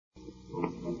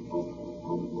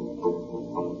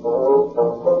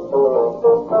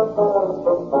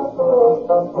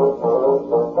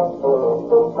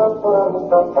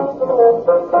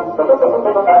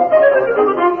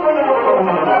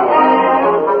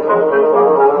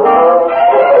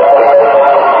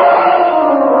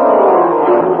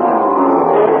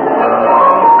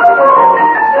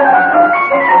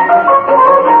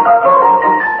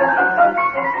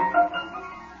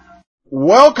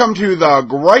Welcome to the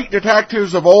Great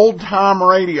Detectives of Old Time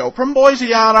Radio. From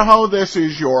Boise, Idaho, this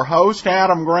is your host,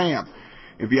 Adam Grant.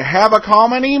 If you have a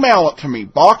comment, email it to me,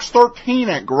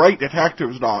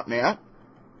 box13@greatdetectives.net.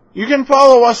 You can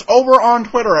follow us over on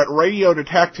Twitter at Radio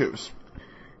Detectives.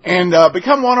 And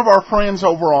become one of our friends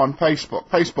over on Facebook,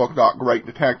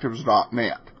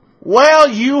 facebook.greatdetectives.net. Well,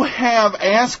 you have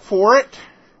asked for it.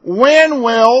 When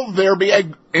will there be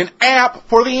an app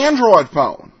for the Android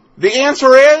phone? The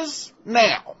answer is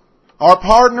now. Our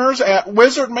partners at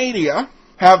Wizard Media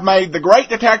have made the Great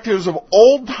Detectives of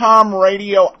Old Time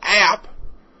Radio app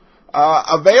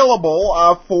available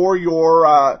for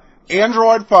your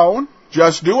Android phone.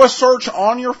 Just do a search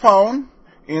on your phone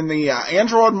in the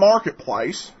Android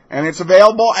marketplace, and it's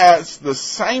available at the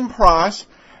same price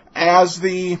as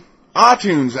the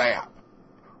iTunes app.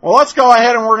 Well, let's go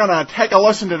ahead and we're going to take a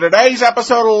listen to today's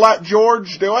episode of Let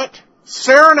George Do It.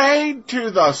 Serenade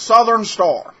to the Southern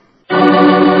Star.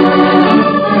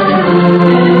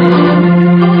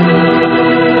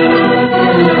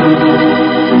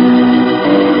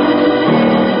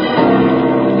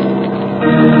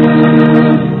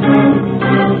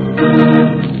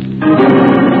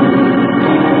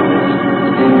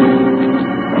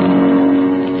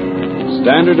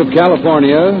 Standard of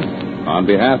California, on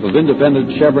behalf of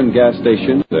independent Chevron gas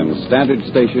stations and standard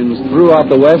stations throughout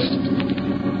the West,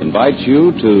 invites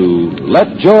you to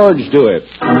Let George Do It.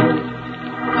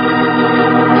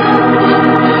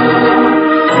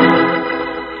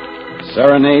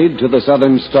 Serenade to the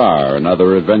Southern Star,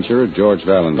 another adventure of George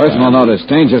Valentine. Personal notice,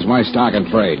 changes my stock and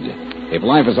trade. If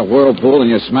life is a whirlpool and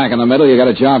you're smack in the middle, you got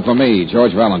a job for me,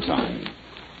 George Valentine.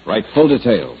 Write full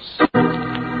details.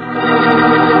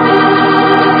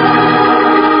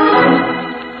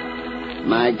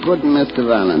 My good Mr.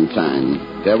 Valentine,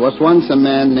 there was once a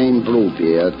man named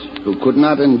Bluebeard who could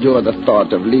not endure the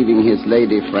thought of leaving his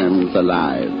lady friends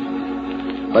alive.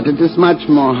 But it is much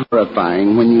more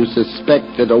horrifying when you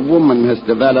suspect that a woman has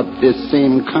developed this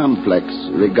same complex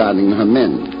regarding her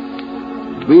men.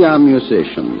 We are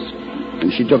musicians,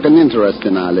 and she took an interest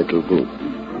in our little group.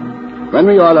 When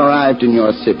we all arrived in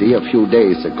your city a few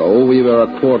days ago, we were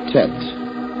a quartet.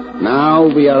 Now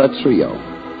we are a trio.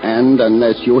 And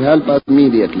unless you help us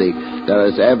immediately, there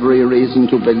is every reason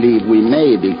to believe we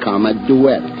may become a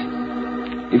duet.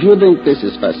 If you think this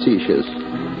is facetious,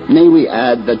 may we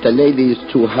add that the lady's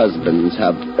two husbands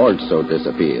have also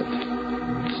disappeared.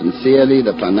 Sincerely,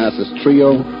 the Parnassus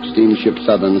Trio, Steamship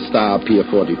Southern Star, Pier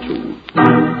 42.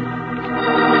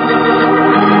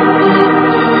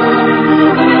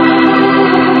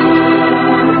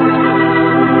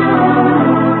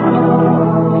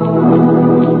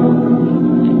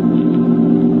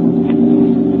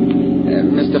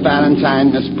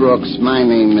 Valentine, Miss Brooks, my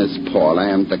name is Paul.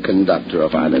 I am the conductor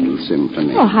of our little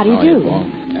symphony. Oh, how do you do?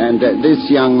 And this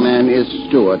young man is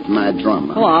Stuart, my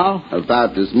drummer. Hello.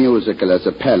 About as musical as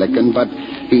a pelican, but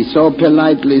he so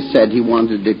politely said he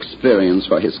wanted experience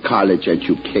for his college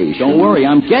education. Don't worry,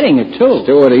 I'm getting it, too.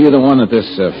 Stuart, are you the one that this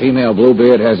female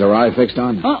Bluebeard has her eye fixed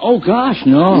on? Oh, gosh,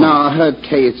 no. No, her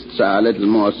tastes are a little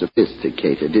more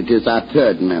sophisticated. It is our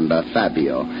third member,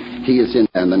 Fabio. He is in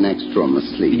the next room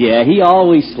asleep. Yeah, he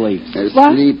always sleeps.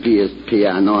 Sleepiest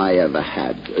piano I ever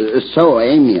had. So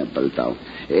amiable, though.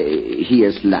 He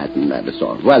is Latin, that is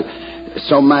all. Well,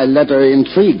 so my letter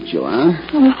intrigued you, huh?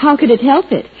 Oh, how could it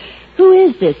help it? Who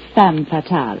is this femme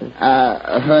fatale?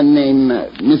 Her name,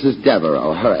 Mrs.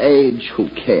 Devereaux. Her age, who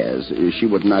cares? She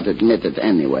would not admit it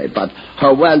anyway, but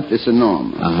her wealth is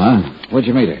enormous. Uh-huh. Where'd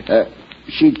you meet her?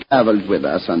 She traveled with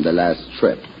us on the last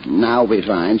trip. Now we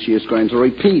find she is going to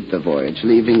repeat the voyage,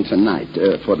 leaving tonight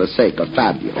for the sake of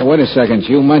Fabio. Wait a second.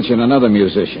 You mentioned another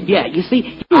musician. Yeah, you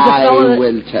see, I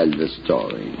will tell the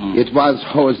story. It was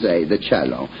Jose, the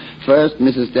cello. First,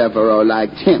 Mrs. Devereaux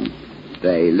liked him.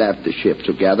 They left the ship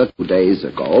together 2 days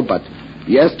ago, but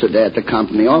yesterday at the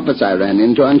company office I ran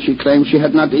into her, and she claimed she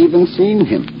had not even seen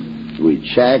him. We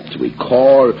checked, we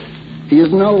called. He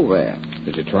is nowhere.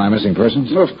 Did you try missing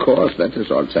persons? Of course, that is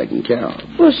all taken care of.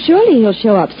 Well, surely he'll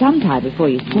show up sometime before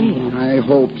you sail. I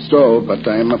hope so, but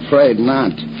I am afraid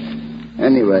not.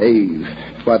 Anyway,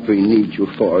 what we need you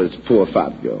for is poor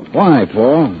Fabio. Why,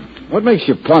 Paul? What makes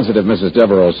you positive Mrs.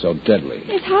 Devereaux so deadly?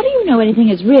 Yes, how do you know anything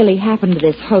has really happened to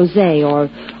this Jose or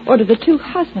to the two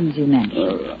husbands you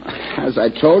mentioned? As I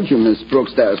told you, Miss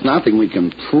Brooks, there is nothing we can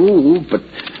prove, but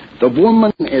the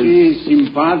woman is... She is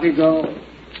simpatico.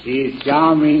 She is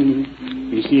charming.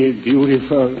 She is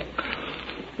beautiful.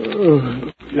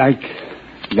 Like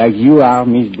you are,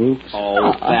 Miss Brooks.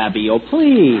 Oh, Fabio,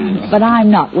 please. But I'm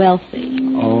not wealthy.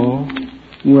 Oh,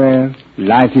 well,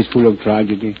 life is full of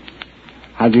tragedy.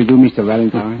 How do you do, Mr.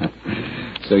 Valentine?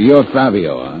 So you're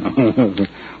Fabio, huh?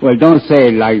 Well, don't say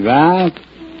it like that.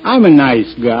 I'm a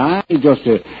nice guy. Just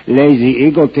a lazy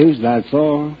egotist, that's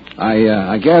all.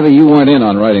 I gather you weren't in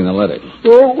on writing the letter.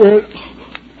 Oh, well,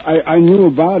 I knew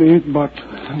about it, but,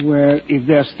 well, if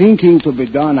there's thinking to be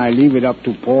done, I leave it up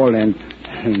to Paul and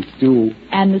Stu.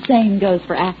 And the same goes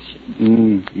for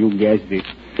action. You guessed it.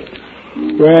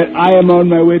 Well, I am on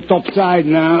my way topside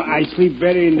now. I sleep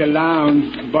better in the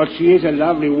lounge, but she is a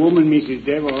lovely woman, Mrs.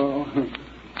 Devereaux.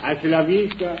 Hasta la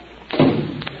vista.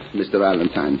 Mr.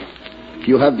 Valentine,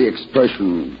 you have the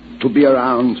expression, to be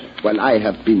around. Well, I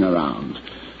have been around.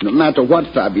 No matter what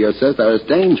Fabio says, there is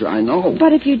danger, I know.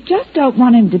 But if you just don't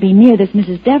want him to be near this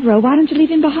Mrs. Devereaux, why don't you leave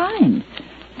him behind?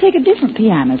 Take a different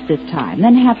pianist this time,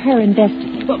 then have her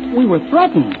investigate. But we were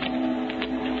threatened.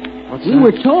 What's We that?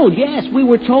 were told, yes, we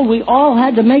were told we all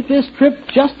had to make this trip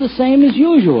just the same as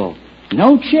usual.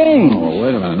 No change. Oh,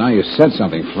 wait a minute. Now you said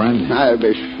something, friend. I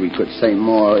wish we could say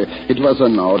more. It was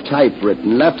a note,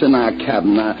 typewritten, left in our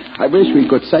cabin. I wish we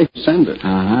could say send it.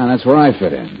 Uh-huh, that's where I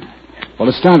fit in.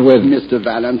 Well, to start with... Mr.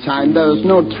 Valentine, there is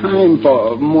no time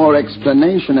for more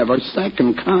explanation. Every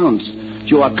second counts.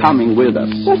 You are coming with us.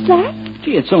 What's that?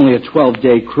 Gee, it's only a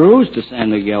 12-day cruise to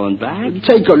San Miguel and back.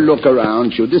 Take a look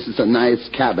around you. This is a nice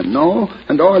cabin, no?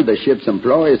 And all the ship's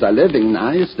employees are living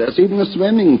nice. There's even a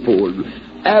swimming pool.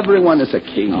 Everyone is a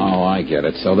king. Oh, I get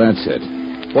it. So that's it.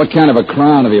 What kind of a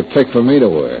crown have you picked for me to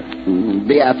wear?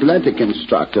 The athletic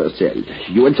instructor said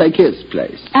you would take his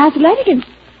place. Athletic and...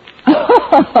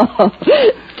 Oh,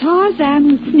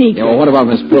 Tarzan with sneakers. Yeah, well, what about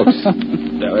Miss Brooks?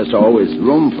 There is always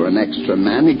room for an extra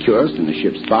manicurist in the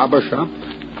ship's barber shop.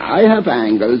 I have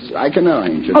angles. I can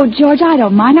arrange it. Oh, George, I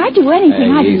don't mind. I'd do anything.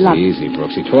 I'd love it. Easy,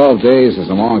 Brooksy. 12 days is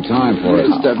a long time for it.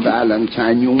 Mr.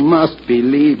 Valentine, you must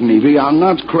believe me. We are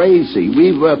not crazy.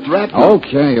 We were threatened.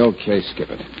 Okay,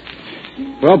 skip it.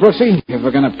 Well, Brooksy, if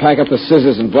we're going to pack up the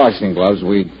scissors and boxing gloves,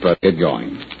 we'd better get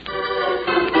going.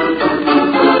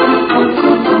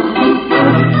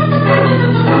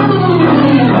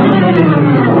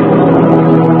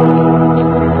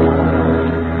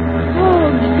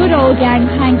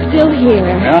 Gangplank's still here.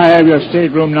 May I have your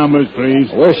stateroom numbers, please?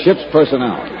 We're ship's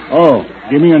personnel. Oh,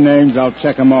 give me your names. I'll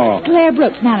check them all. Claire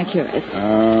Brooks, manicurist.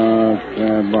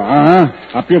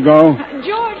 Up you go.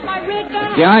 George, my red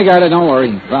bag. Yeah, I got it. Don't worry.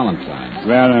 Valentine.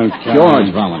 Valentine. George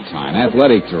Valentine,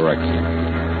 athletic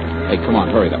director. Hey, come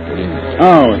on, hurry up, will you?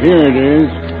 Oh, here it is.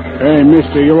 Hey,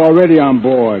 mister, you're already on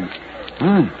board.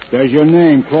 Huh? There's your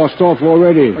name crossed off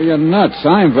already. Oh, you're nuts.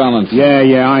 I'm Valentine.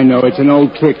 Yeah, I know. It's an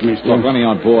old trick, mister. Look, let me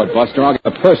on board, Buster. I'll get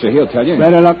the purser. He'll tell you.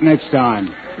 Better luck next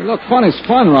time. Look, fun is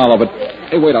fun, Rollo, but...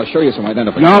 Hey, wait, I'll show you some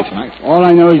identification. Nope. All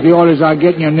I know is the orders are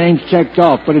getting your names checked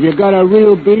off. But if you got a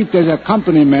real beef, there's a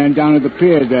company man down at the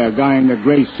pier there, guy in the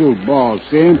gray suit, bald,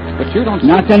 see? But you don't...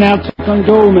 Nothing else I can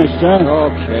do, mister.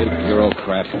 Okay,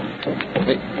 bureaucrat.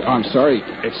 Hey, I'm sorry.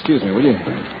 Excuse me, will you?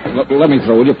 Let me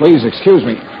through, will you, please? Excuse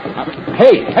me.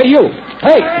 Hey, you!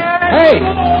 Hey!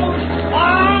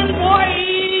 On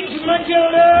voyage,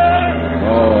 Matilda!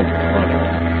 Oh, brother.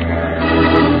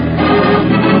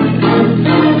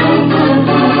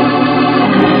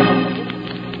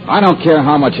 I don't care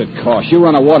how much it costs. You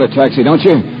run a water taxi, don't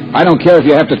you? I don't care if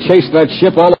you have to chase that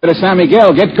ship all the way to San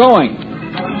Miguel. Get going.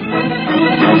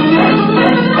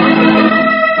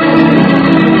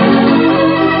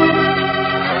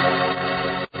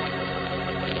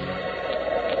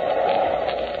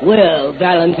 Well,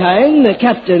 Valentine, the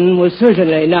captain was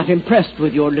certainly not impressed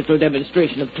with your little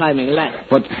demonstration of climbing a ladder.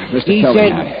 But, Mr. He Kelly...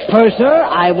 said, Purser,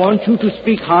 I want you to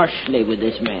speak harshly with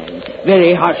this man.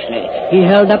 Very harshly. He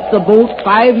held up the boat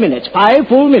 5 minutes. 5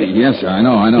 full minutes. Yes, sir, I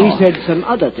know. He said some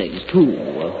other things, too,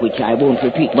 which I won't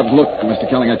repeat. But look, Mr.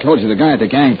 Kelly, I told you the guy at the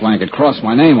gangplank had crossed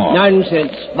my name off.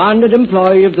 Nonsense. Bonded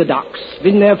employee of the docks.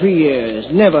 Been there for years.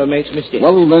 Never makes mistakes.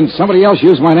 Well, then somebody else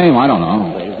used my name. I don't know.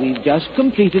 Well, we've just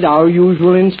completed our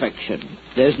usual inspection.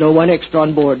 There's no one extra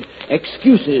on board.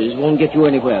 Excuses won't get you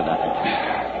anywhere about it.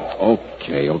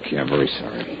 Okay, I'm very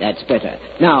sorry. That's better.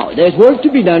 Now, there's work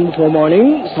to be done before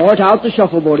morning. Sort out the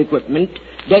shuffleboard equipment.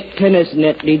 Deck tennis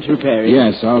net needs repairing.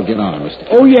 Yes, I'll get on it, Mr.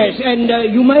 Oh, yes, and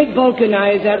you might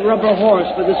vulcanize that rubber horse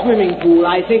for the swimming pool.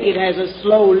 I think it has a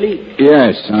slow leak.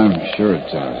 Yes, I'm sure it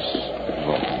does.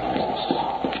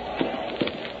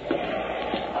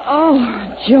 Oh,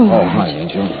 George. Oh, hi,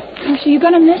 Angel. Gosh, are you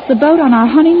going to miss the boat on our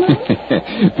honeymoon?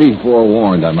 Be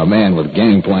forewarned, I'm a man with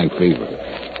gangplank fever.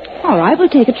 All right, we'll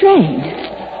take a train.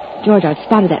 George, I've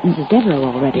spotted that Mrs. Devereaux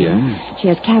already. Yeah? She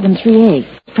has cabin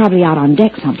 3A. Probably out on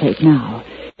deck someplace now.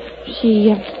 She's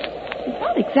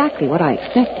not exactly what I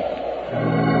expected.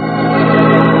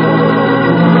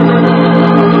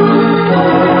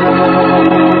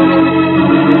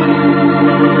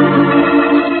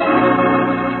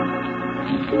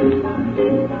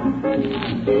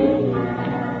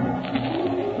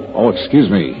 Oh, excuse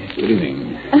me. Good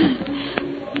evening.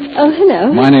 Oh,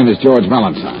 hello. My name is George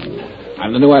Valentine.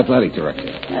 I'm the new athletic director.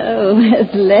 Oh,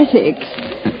 athletics.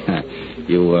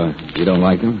 You don't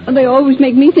like them? They always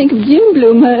make me think of gym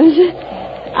bloomers.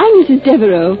 I'm Mrs.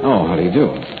 Devereaux. Oh, how do you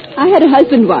do? I had a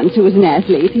husband once who was an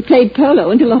athlete. He played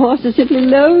polo until the horses simply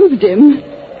loathed him.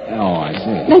 Oh, I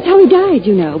see. That's how he died,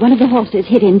 you know. One of the horses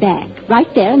hit him back, right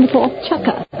there in the fourth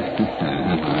chukker.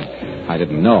 I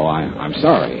didn't know. I'm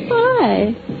sorry.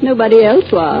 Why? Nobody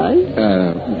else was.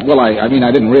 Well, I mean,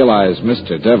 I didn't realize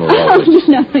Mr. Devereaux Oh, was...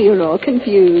 no, you're all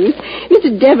confused.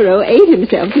 Mr. Devereaux ate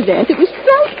himself to death. It was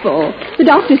frightful. The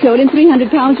doctor told him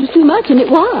 300 pounds was too much, and it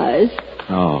was.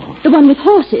 Oh. The one with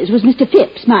horses was Mr.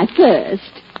 Phipps, my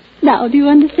first. Now, do you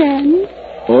understand?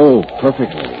 Oh,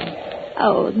 perfectly.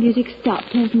 Oh, the music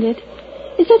stopped, hasn't it?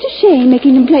 It's such a shame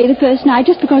making them play the first night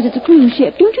just because it's a cruise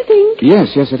ship, don't you think?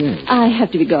 Yes, it is. I have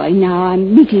to be going now.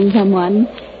 I'm meeting someone.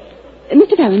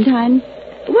 Mr. Valentine,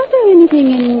 was there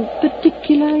anything in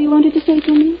particular you wanted to say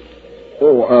to me?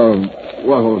 Oh,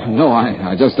 well, no,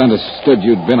 I just understood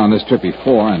you'd been on this trip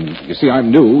before, and you see,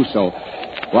 I'm new, so...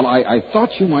 Well, I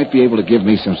thought you might be able to give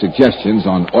me some suggestions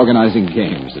on organizing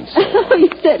games and stuff. Oh,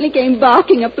 you certainly came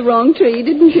barking up the wrong tree,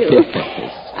 didn't you?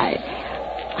 Yes.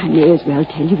 I may as well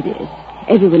tell you this.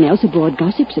 Everyone else aboard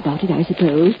gossips about it, I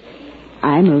suppose.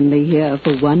 I'm only here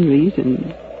for one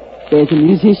reason. There's a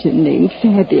musician named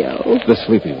Fabio. The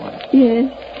sleepy one. Yes.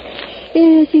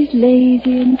 Yes, he's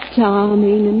lazy and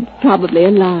charming and probably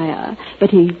a liar. But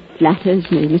he flatters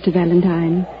me, Mr.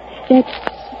 Valentine.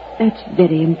 That's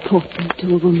very important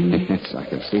to a woman. Yes, I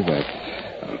can see that.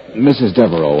 Mrs.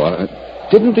 Devereaux,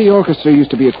 didn't the orchestra used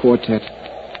to be a quartet?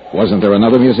 Wasn't there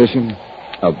another musician?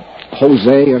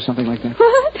 Jose or something like that?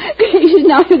 What? Gracious,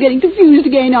 now you're getting confused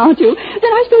again, aren't you?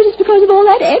 Then I suppose it's because of all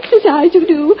that exercise you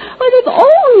do. Oh, they've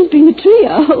always been a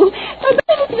trio.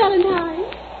 Bye-bye, Mr. Valentine.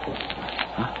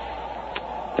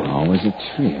 Always a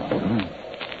trio, huh?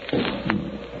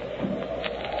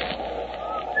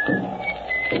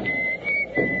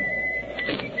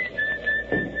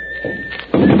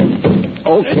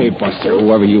 Okay, Buster,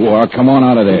 whoever you are, come on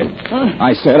out of there.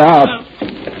 I said out.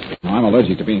 I'm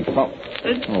allergic to being followed.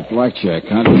 Oh, blackjack,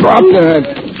 huh? Drop that.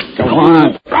 Come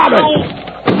on. Drop it.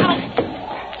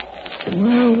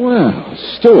 Well,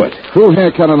 Stewart, crew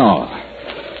haircut and all.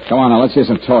 Come on, now, let's hear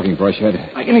some talking, brushhead.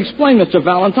 I can explain, Mr.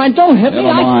 Valentine. Don't hit me.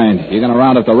 Never mind. You're going to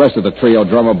round up the rest of the trio,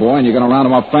 drummer boy, and you're going to round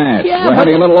them up fast. Yeah, We're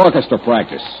having a little orchestra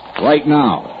practice right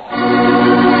now.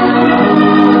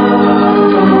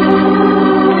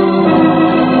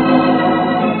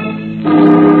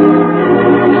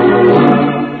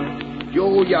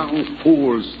 Young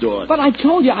fool, Stuart. But I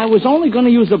told you I was only going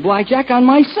to use the blackjack on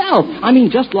myself. I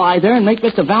mean, just lie there and make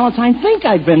Mr. Valentine think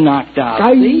I'd been knocked out.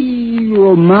 I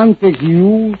romantic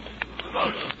you.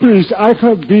 Please, I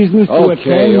have business to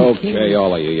attend. Okay,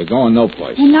 all of you. You're going no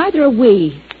place. Well, neither are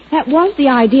we. That was the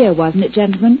idea, wasn't it,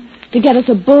 gentlemen? To get us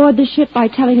aboard the ship by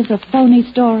telling us a phony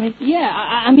story. Yeah,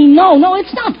 I mean, no,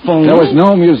 it's not phony. There was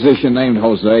no musician named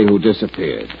Jose who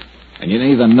disappeared. And you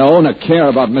neither know nor care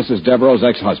about Mrs. Devereaux's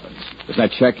ex-husband. Does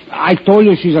that check? I told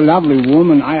you she's a lovely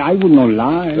woman. I would not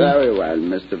lie. Very well,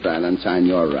 Mr. Valentine,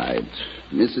 you're right.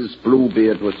 Mrs.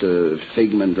 Bluebeard was a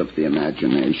figment of the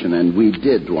imagination, and we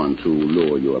did want to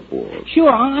lure you aboard. Sure,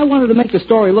 I wanted to make the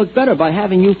story look better by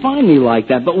having you find me like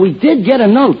that, but we did get a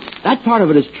note. That part of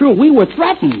it is true. We were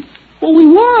threatened. Well, we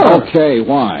were. Okay,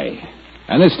 why?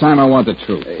 And this time I want the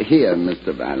truth. Here,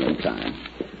 Mr. Valentine.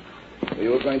 We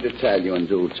were going to tell you in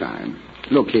due time.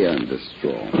 Look here in this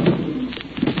drawer.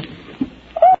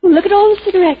 Oh, look at all the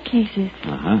cigarette cases.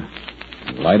 Uh-huh.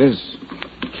 Lighters,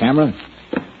 camera,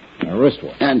 and a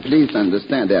wristwatch. And please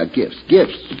understand, they are gifts.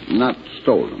 Gifts, not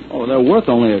stolen. Oh, they're worth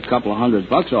only a couple of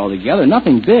 $100 altogether.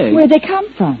 Nothing big. Where'd they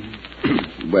come from?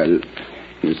 Well,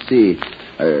 you see,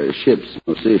 a ship's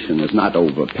musician is not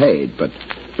overpaid, but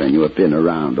when you have been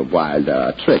around a while, there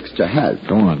are tricks to help.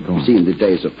 Go on. See, in the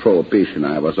days of Prohibition,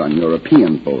 I was on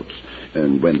European boats.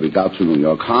 And when we got to New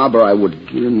York Harbor, I would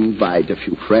invite a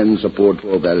few friends aboard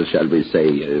for, well, shall we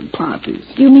say, parties.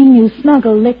 You mean you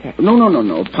smuggle liquor?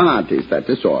 No, parties, that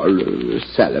is all.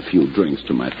 Sell a few drinks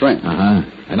to my friends. Uh-huh.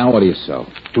 And now what do you sell?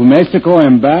 To Mexico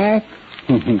and back?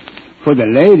 For the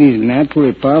ladies,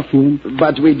 naturally perfume.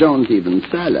 But we don't even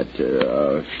sell it.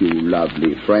 A few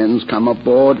lovely friends come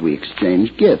aboard. We exchange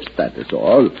gifts, that is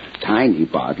all. Tiny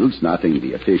bottles, nothing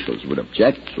the officials would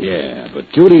object to. Yeah, but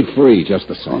duty-free, just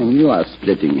the Oh, same. you are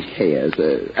splitting hairs.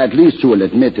 At least you will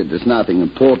admit it is nothing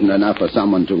important enough for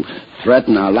someone to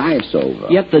threaten our lives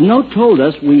over. Yet the note told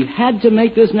us we had to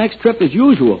make this next trip as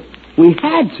usual. We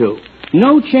had to.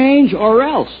 No change or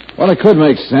else. Well, it could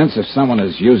make sense if someone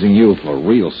is using you for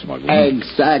real smuggling.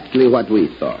 Exactly what we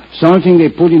thought. Something they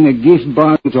put in a gift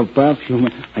box of perfume,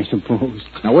 I suppose.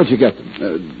 Now, where'd you get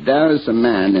them? There is a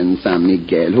man in San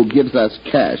Miguel who gives us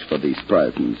cash for these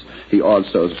presents. He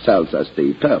also sells us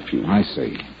the perfume. I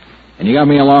see. And you got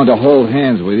me along to hold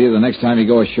hands with you the next time you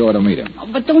go ashore to meet him.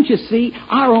 But don't you see,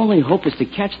 our only hope is to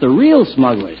catch the real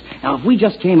smugglers. Now, if we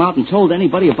just came out and told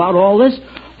anybody about all this,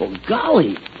 well,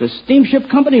 golly, the steamship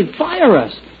company would fire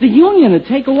us. The union would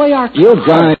take away our You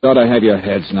guys ought to have your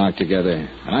heads knocked together,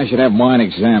 and I should have mine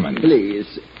examined. Please,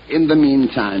 in the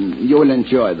meantime, you'll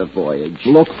enjoy the voyage.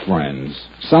 Look, friends,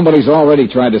 somebody's already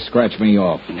tried to scratch me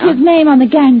off. His name on the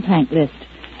gangplank list.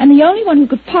 And the only one who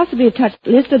could possibly have touched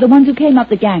the list are the ones who came up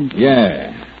the gang.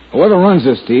 Yeah. Whoever runs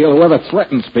this deal, whoever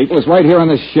threatens people, is right here on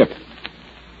this ship.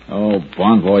 Oh,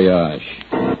 bon voyage.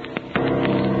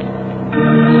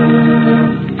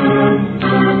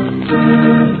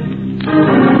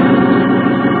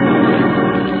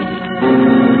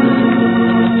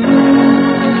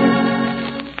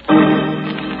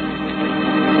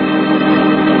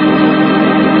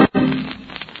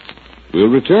 We'll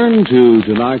return to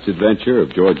tonight's adventure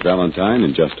of George Valentine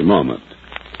in just a moment.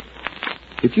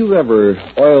 If you've ever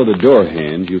oiled a door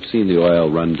hinge, you've seen the oil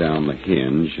run down the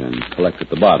hinge and collect at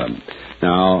the bottom.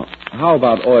 Now, how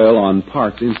about oil on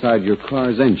parts inside your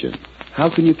car's engine? How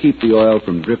can you keep the oil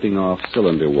from dripping off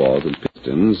cylinder walls and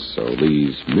pistons so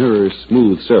these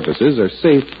mirror-smooth surfaces are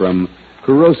safe from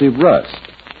corrosive rust?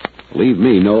 Believe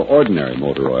me, no ordinary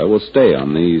motor oil will stay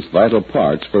on these vital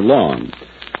parts for long.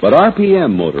 But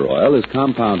RPM motor oil is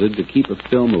compounded to keep a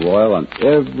film of oil on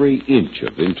every inch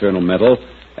of internal metal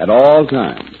at all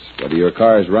times. Whether your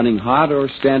car is running hot or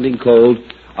standing cold,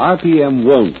 RPM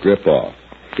won't drip off.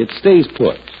 It stays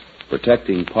put,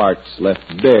 protecting parts left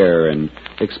bare and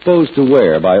exposed to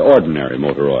wear by ordinary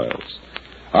motor oils.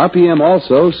 RPM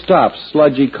also stops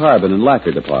sludgy carbon and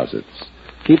lacquer deposits,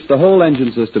 keeps the whole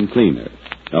engine system cleaner.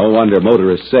 No wonder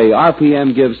motorists say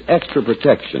RPM gives extra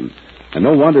protection, and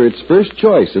no wonder it's first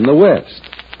choice in the West.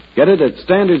 Get it at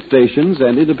standard stations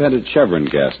and independent Chevron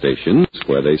gas stations,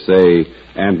 where they say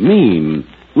and mean,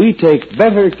 we take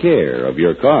better care of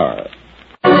your car.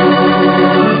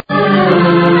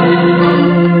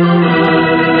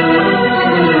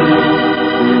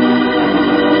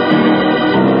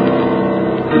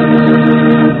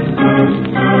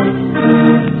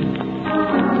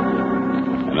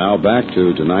 And now back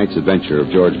to tonight's adventure of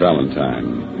George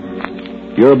Valentine.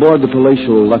 You're aboard the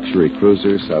palatial luxury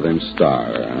cruiser Southern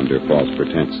Star under false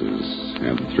pretenses,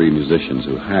 and the three musicians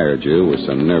who hired you were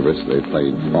so nervous they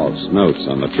played false notes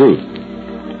on the truth.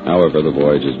 However, the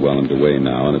voyage is well underway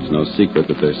now, and it's no secret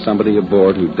that there's somebody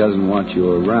aboard who doesn't want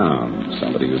you around,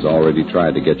 somebody who's already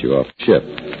tried to get you off the ship,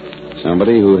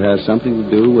 somebody who has something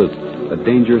to do with a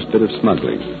dangerous bit of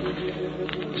smuggling.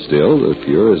 Still, if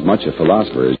you're as much a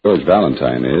philosopher as George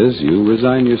Valentine is, you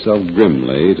resign yourself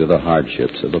grimly to the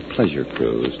hardships of a pleasure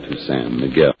cruise to San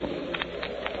Miguel.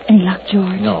 Any luck,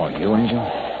 George? No, you, Angel?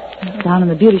 Down in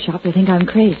the beauty shop, they think I'm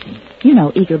crazy. You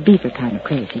know, eager beaver kind of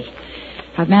crazy.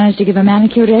 I've managed to give a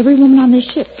manicure to every woman on this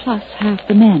ship, plus half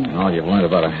the men. All you've learned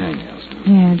about a hangnails.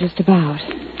 Yeah, just about.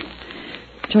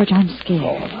 George, I'm scared.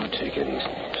 Oh, now take it easy.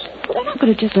 Well, they're not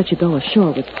going to just let you go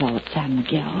ashore with Paul at San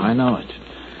Miguel. I know it.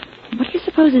 What do you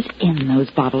suppose is in those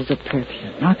bottles of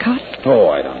perfume? Narcotics? Oh,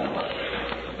 I don't know.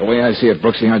 The way I see it,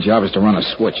 Brooksy, our job is to run a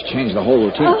switch, change the whole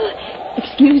routine. Oh,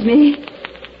 excuse me.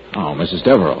 Oh, Mrs.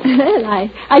 Devereaux. Well,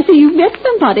 I see you've met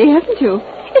somebody, haven't you?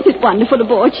 Isn't it wonderful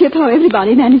aboard ship how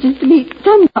everybody manages to meet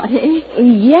somebody?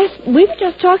 Yes, we were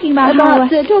just talking about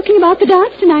talking about the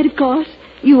dance tonight, of course.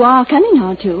 You are coming,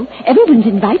 aren't you? Everyone's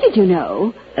invited, you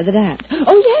know. The dance.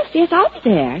 Oh, yes, I'll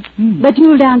be there. But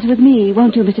you'll dance with me,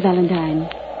 won't you, Mr. Valentine?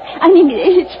 I mean,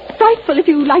 it's frightful if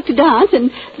you like to dance and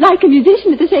like a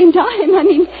musician at the same time. I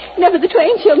mean, never the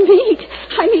twain shall meet.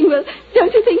 I mean, well,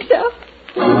 don't you think so?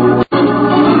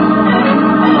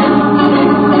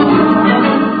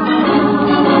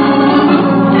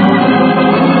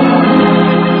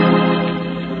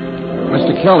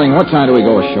 Mr. Kelling, what time do we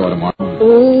go ashore tomorrow?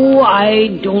 Oh,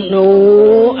 I don't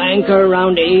know. Anchor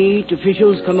around 8.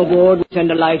 Officials come aboard. We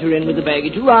send a lighter in with the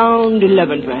baggage. Around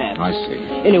 11, perhaps. I see.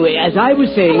 Anyway, as I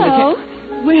was saying... Hello.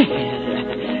 Well,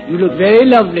 you look very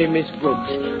lovely, Miss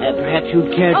Brooks. Perhaps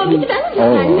you'd care to... Mr.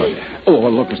 Valentine.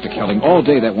 Well, look, Mr. Kelling, all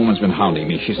day that woman's been hounding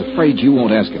me. She's afraid you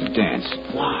won't ask her to dance.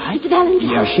 What? Mr. Valentine.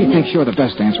 Yeah, she thinks you're the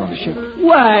best dancer on the ship.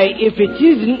 Why, if it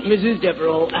isn't Mrs.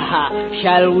 Devereaux,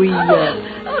 shall we... Mr.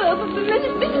 Valentine.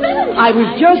 I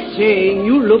was just saying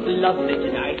you look lovely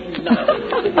tonight.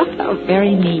 Lovely. Oh,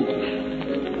 very neat.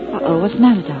 Uh-oh, what's the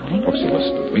matter, darling? Brooksy,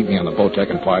 listen. Meet me on the boat deck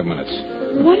in 5 minutes.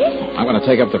 What is it? I'm going to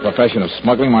take up the profession of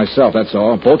smuggling myself, that's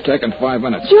all. Boat deck in 5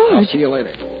 minutes. George! I'll see you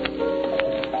later.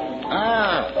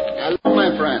 Hello,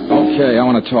 my friend. Okay, I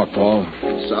want to talk, Paul.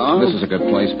 So? This is a good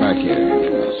place back here.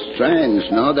 Strange,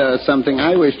 no? There's something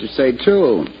I wish to say,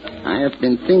 too. I have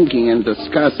been thinking and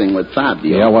discussing with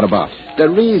Fabio. Yeah, what about? The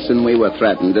reason we were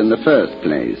threatened in the first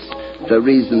place. The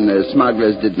reason the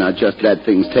smugglers did not just let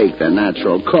things take their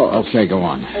natural course. Okay, go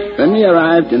on. When we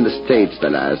arrived in the States the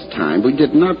last time, we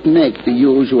did not make the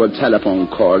usual telephone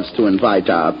calls to invite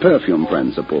our perfume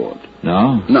friends aboard.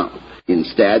 No? No.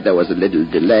 Instead, there was a little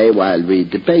delay while we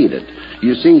debated.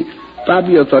 You see,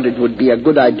 Fabio thought it would be a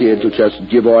good idea to just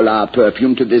give all our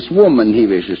perfume to this woman he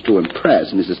wishes to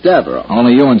impress, Mrs. Devereux.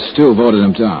 Only you and Stu voted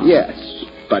him down. Yes,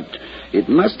 but it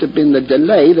must have been the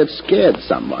delay that scared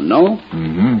someone, no?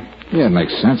 Mm-hmm. Yeah, it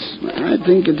makes sense. I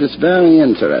think it is very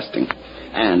interesting.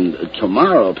 And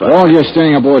tomorrow, perhaps... Paul, you're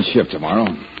staying aboard ship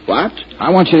tomorrow. What? I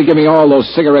want you to give me all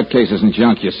those cigarette cases and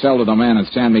junk you sell to the man in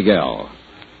San Miguel.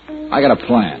 I got a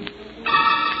plan.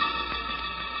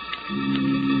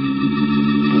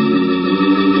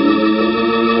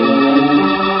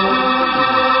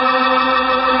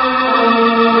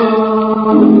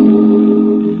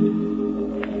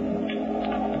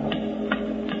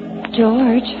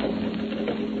 George?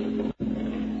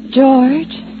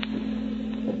 George?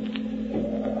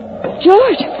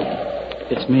 George!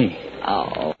 It's me.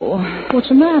 Oh. What's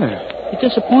the matter? You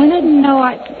disappointed? No,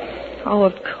 Oh,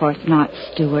 of course not,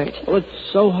 Stuart. Well, it's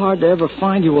so hard to ever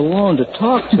find you alone to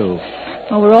talk to.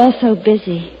 Oh, we're all so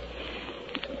busy.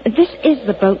 This is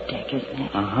the boat deck, isn't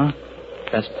it? Uh-huh.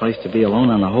 Best place to be alone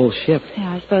on the whole ship.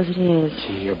 Yeah, I suppose it is.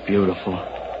 Gee, you're beautiful.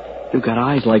 You've got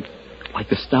eyes like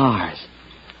the stars.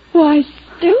 Why,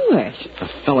 Stuart?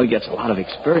 A fellow gets a lot of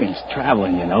experience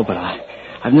traveling, you know, but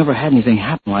I've never had anything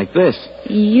happen like this.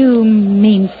 You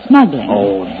mean smuggling?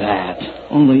 Oh, that.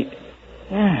 Only,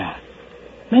 yeah.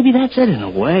 Maybe that's it in a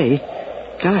way.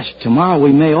 Gosh, tomorrow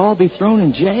we may all be thrown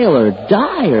in jail or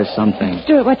die or something.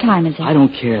 Stuart, what time is it? I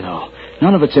don't care, though.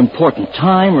 None of it's important.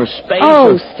 Time or space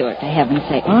Oh, Stuart, for heaven's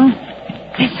sake. Huh?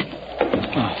 Listen.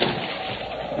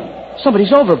 Oh.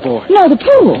 Somebody's overboard. No, the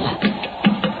pool.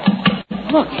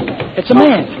 Look, it's a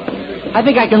man. I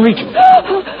think I can reach him.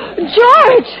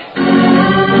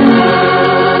 George!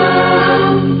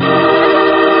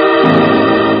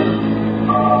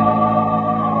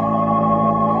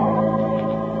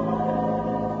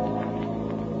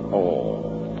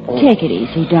 Take it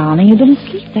easy, darling. You've been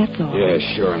asleep, that's all. Yeah,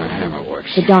 sure, and a hammer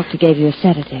works. The doctor gave you a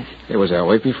sedative. Hey, was I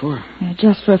awake before?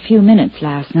 Just for a few minutes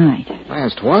last night.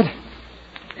 Last what?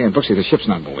 Hey, Brooksy, the ship's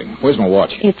not moving. Where's my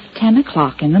watch? It's 10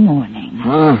 o'clock in the morning.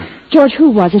 Huh? George, who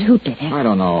was it? Who did it? I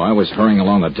don't know. I was hurrying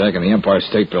along the deck and the Empire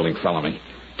State Building fell on me.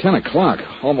 10 o'clock.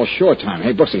 Almost shore time.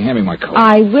 Hey, Brooksy, hand me my coat.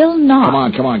 I will not.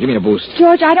 Come on. Give me a boost.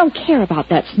 George, I don't care about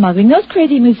that smuggling. Those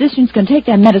crazy musicians can take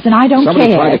their medicine. I don't Somebody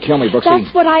care. tried to kill me, Brooksy.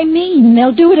 That's what I mean.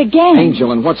 They'll do it again.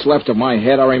 Angel, and what's left of my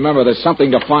head, I remember there's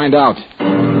something to find out.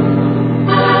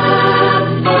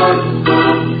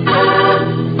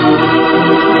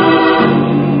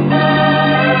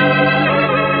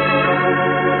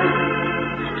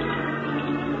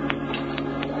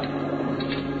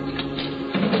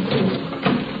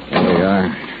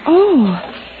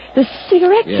 The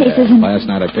cigarette cases and... last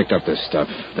night I picked up this stuff.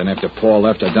 Then after Paul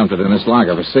left, I dumped it in this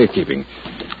locker for safekeeping.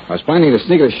 I was planning to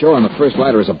sneak it ashore on the first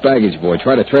lighter as a baggage boy,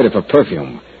 try to trade it for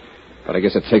perfume. But I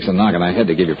guess it takes a knock on the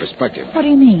head to give you perspective. What do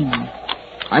you mean?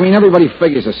 I mean, everybody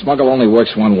figures a smuggle only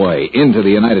works one way, into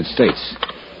the United States.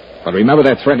 But remember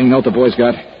that threatening note the boys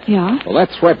got? Yeah? Well,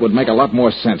 that threat would make a lot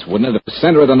more sense, wouldn't it? If the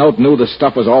sender of the note knew the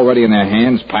stuff was already in their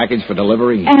hands, packaged for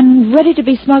delivery. And ready to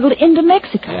be smuggled into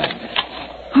Mexico. Yeah.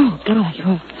 Oh, golly,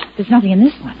 well, there's nothing in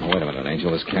this one. Oh, wait a minute,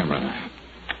 Angel, this camera.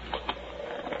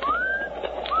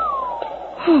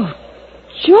 Oh,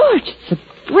 George, it's a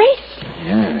bracelet.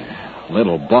 Yeah,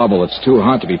 little bauble that's too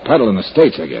hot to be peddled in the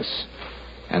States, I guess.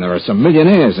 And there are some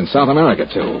millionaires in South America,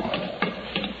 too.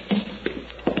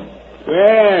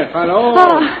 Well, hello.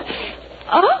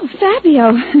 Oh,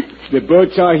 Fabio. The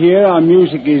boats are here. Our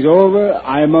music is over.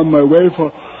 I am on my way for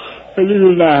a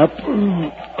little nap.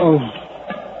 Oh,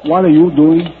 what are you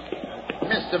doing?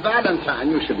 Mr.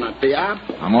 Valentine, you should not be up.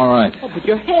 I'm all right. Oh, but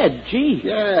your head, gee.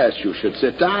 Yes, you should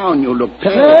sit down. You look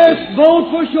pale. First boat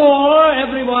for shore,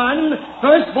 everyone.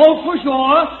 First boat for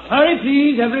shore. Hurry,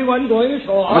 please, everyone going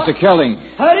ashore. Mr. Kelding.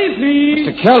 Hurry, please.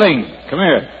 Mr. Kelding, come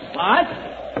here. What?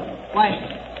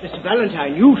 Why, Mr.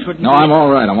 Valentine, you shouldn't... No, I'm all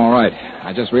right.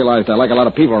 I just realized I like a lot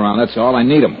of people around. That's all. I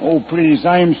need them. Oh, please,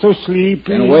 I am so sleepy.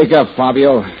 Then wake up,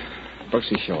 Fabio.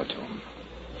 Brooksy, show it to him.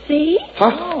 See?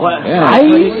 Huh? Well, Yeah.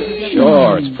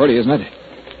 Sure, it's pretty, isn't it?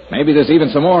 Maybe there's even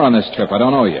some more on this trip. I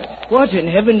don't know yet. What in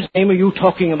heaven's name are you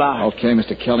talking about? Okay,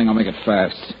 Mr. Kelling, I'll make it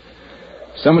fast.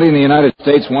 Somebody in the United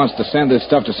States wants to send this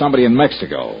stuff to somebody in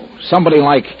Mexico. Somebody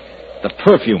like the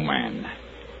perfume man.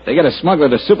 They get a smuggler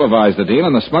to supervise the deal,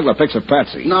 and the smuggler picks a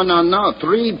patsy. No.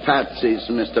 3 patsies,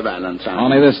 Mr. Valentine.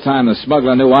 Only this time the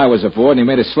smuggler knew I was aboard, and he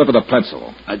made a slip of the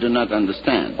pencil. I do not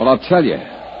understand. Well, I'll tell you.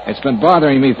 It's been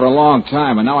bothering me for a long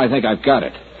time, and now I think I've got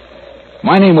it.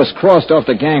 My name was crossed off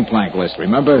the gangplank list,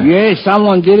 remember? Yes,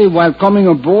 someone did it while coming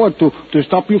aboard to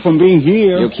stop you from being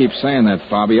here. You keep saying that,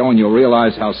 Fabio, and you'll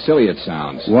realize how silly it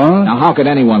sounds. What? Now, how could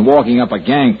anyone walking up a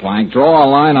gangplank draw a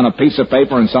line on a piece of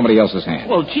paper in somebody else's hand?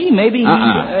 Well, gee, maybe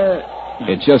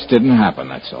It just didn't happen,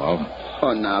 that's all.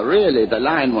 Oh, now, really, the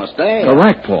line was there.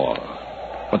 Correct, Paul.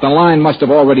 But the line must have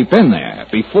already been there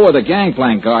before the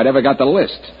gangplank guard ever got the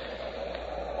list.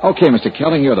 Okay, Mr.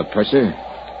 Kelling, you're the purser.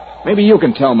 Maybe you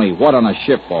can tell me what on a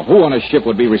ship or who on a ship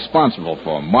would be responsible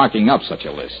for marking up such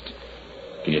a list.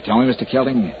 Can you tell me, Mr.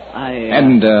 Kelling?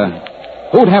 And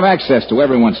who'd have access to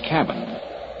everyone's cabin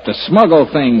to smuggle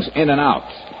things in and out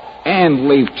and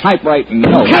leave typewriting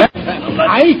notes?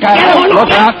 Look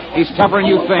out. He's tougher than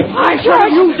you think. I should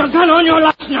have used the gun on you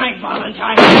last night,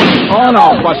 Valentine. Oh,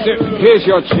 no, Buster. Here's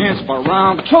your chance for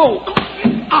round 2.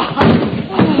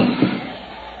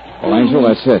 Well, Angel,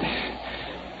 that's it.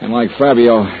 And like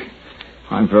Fabio,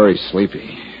 I'm very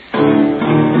sleepy.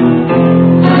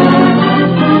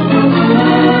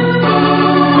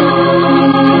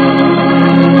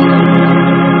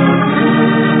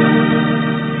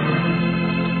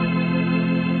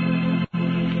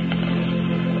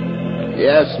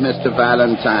 Yes, Mr.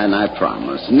 Valentine, I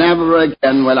promise. Never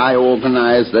again will I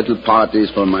organize little parties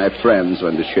for my friends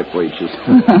when the ship reaches.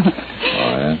 Oh,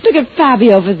 yeah? Look at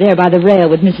Fabio over there by the rail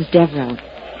with Mrs. Devereux.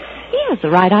 He has the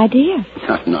right idea.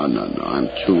 No. I'm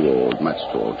too old, much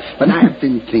too old. But I have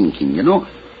been thinking,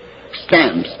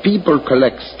 stamps. People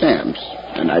collect stamps.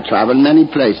 And I travel many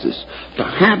places.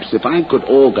 Perhaps if I could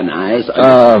organize...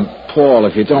 Paul,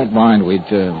 if you don't mind,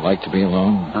 we'd like to be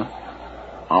alone. Huh?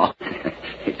 Oh,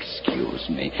 excuse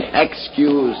me.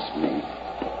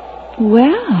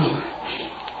 Well,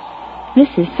 this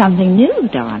is something new,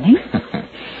 darling.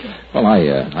 Well,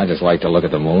 I just like to look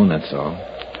at the moon, that's all.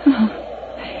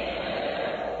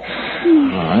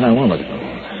 All right, I won't look at the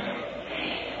moon.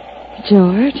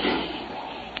 George,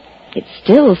 it's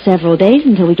still several days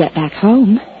until we get back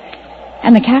home.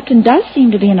 And the captain does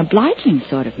seem to be an obliging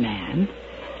sort of man.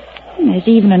 And there's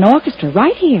even an orchestra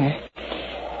right here.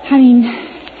 I mean,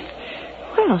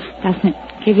 well, doesn't it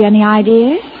give you any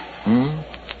ideas?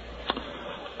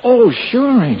 Oh,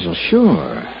 sure, Angel,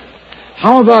 sure.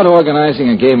 How about organizing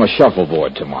a game of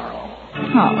shuffleboard tomorrow?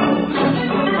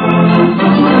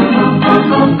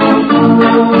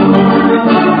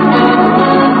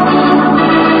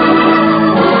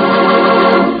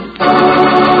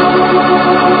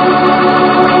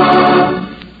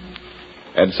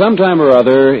 At some time or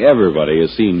other, everybody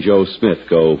has seen Joe Smith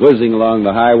go whizzing along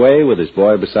the highway with his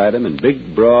boy beside him and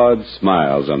big, broad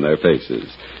smiles on their faces.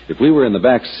 If we were in the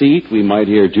back seat, we might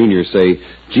hear Junior say,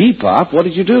 "Gee, Pop, what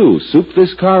did you do? Soup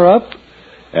this car up?"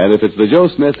 And if it's the Joe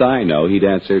Smith I know, he'd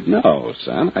answer, "No,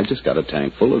 son, I just got a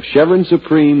tank full of Chevron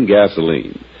Supreme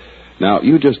gasoline." Now,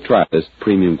 you just try this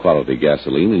premium quality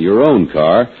gasoline in your own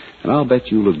car, and I'll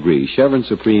bet you'll agree Chevron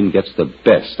Supreme gets the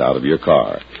best out of your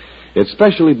car. It's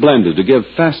specially blended to give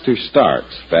faster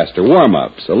starts, faster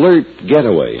warm-ups, alert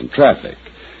getaway in traffic.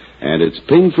 And its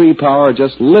ping-free power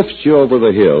just lifts you over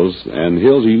the hills, and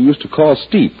hills you used to call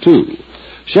steep, too.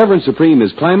 Chevron Supreme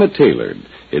is climate-tailored.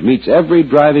 It meets every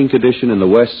driving condition in the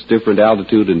West's different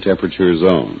altitude and temperature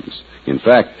zones. In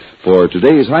fact, for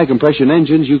today's high-compression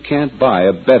engines, you can't buy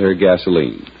a better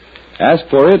gasoline. Ask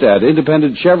for it at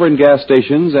independent Chevron gas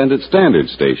stations and at standard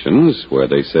stations, where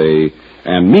they say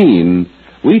and mean,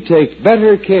 "We take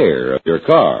better care of your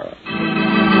car."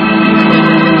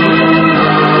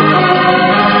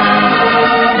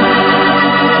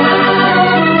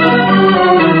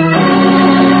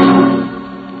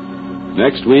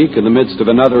 Next week, in the midst of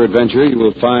another adventure, you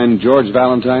will find George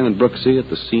Valentine and Brooksy at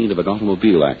the scene of an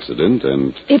automobile accident,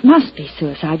 and... It must be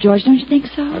suicide, George, don't you think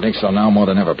so? I think so now more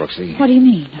than ever, Brooksy. What do you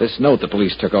mean? This note the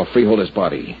police took off Freeholder's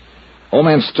body. Old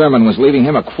man Sturman was leaving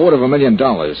him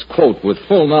 $250,000, quote, with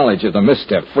full knowledge of the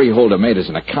misstep Freeholder made as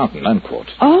an accountant, unquote.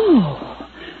 Oh.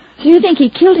 So you think he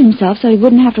killed himself so he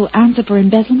wouldn't have to answer for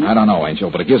embezzlement? I don't know, Angel,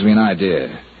 but it gives me an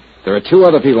idea. There are 2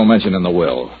 other people mentioned in the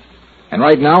will. And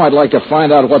right now I'd like to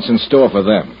find out what's in store for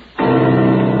them.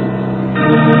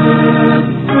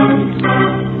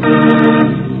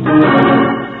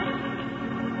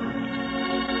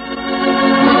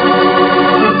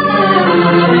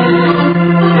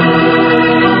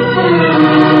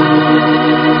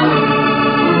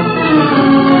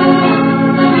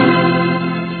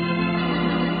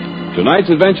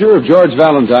 Tonight's adventure of George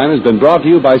Valentine has been brought to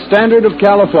you by Standard of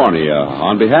California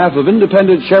on behalf of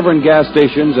independent Chevron gas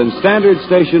stations and Standard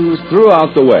stations throughout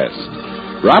the West.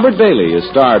 Robert Bailey is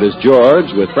starred as George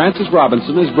with Francis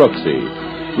Robinson as Brooksy.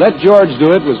 Let George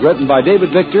Do It was written by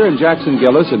David Victor and Jackson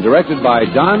Gillis and directed by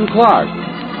Don Clark.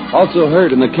 Also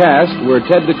heard in the cast were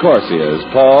Ted DeCorsia as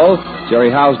Paul, Jerry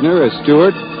Hausner as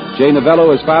Stuart, Jay Novello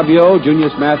as Fabio,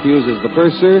 Junius Matthews as the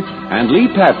purser, and Lee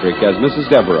Patrick as Mrs.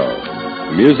 Devereaux.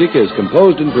 The music is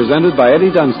composed and presented by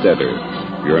Eddie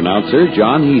Dunstetter. Your announcer,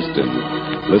 John Heaston.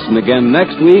 Listen again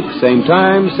next week, same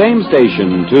time, same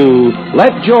station, to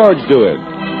Let George Do It.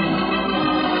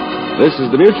 This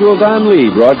is the Mutual Don Lee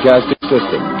Broadcasting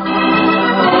System.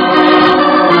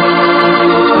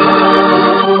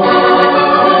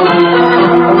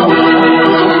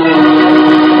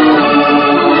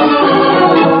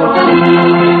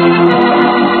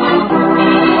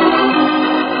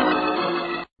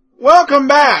 Welcome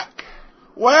back.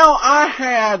 Well, I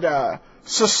had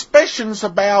suspicions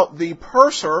about the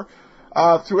purser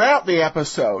throughout the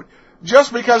episode,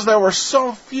 just because there were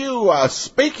so few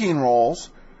speaking roles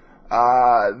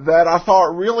that I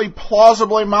thought really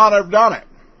plausibly might have done it.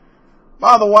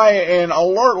 By the way, an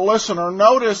alert listener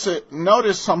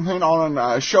noticed something on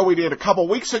a show we did a couple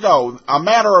weeks ago, A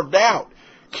Matter of Doubt.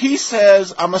 Keith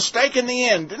says, a mistake in the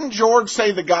end. Didn't George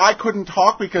say the guy couldn't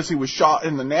talk because he was shot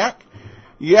in the neck?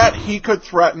 Yet he could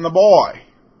threaten the boy.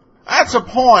 That's a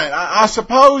point. I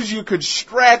suppose you could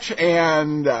stretch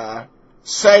and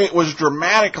say it was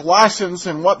dramatic lessons,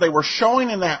 and what they were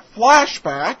showing in that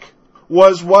flashback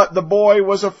was what the boy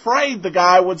was afraid the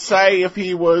guy would say if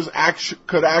he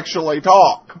could actually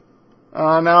talk.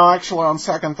 No, actually, on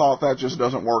second thought, that just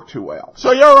doesn't work too well.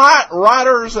 So you're right,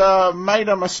 writers made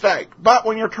a mistake. But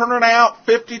when you're turning out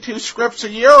 52 scripts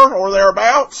a year or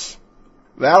thereabouts,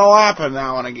 that'll happen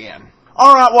now and again.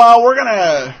 All right, well, we're going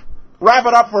to wrap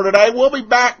it up for today. We'll be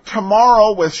back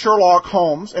tomorrow with Sherlock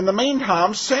Holmes. In the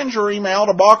meantime, send your email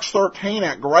to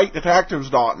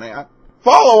box13@greatdetectives.net.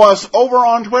 Follow us over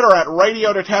on Twitter at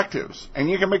Radio Detectives, and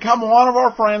you can become one of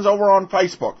our friends over on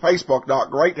Facebook,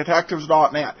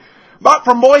 facebook.greatdetectives.net. But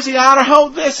from Boise, Idaho,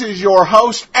 this is your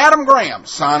host, Adam Graham,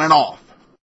 signing off.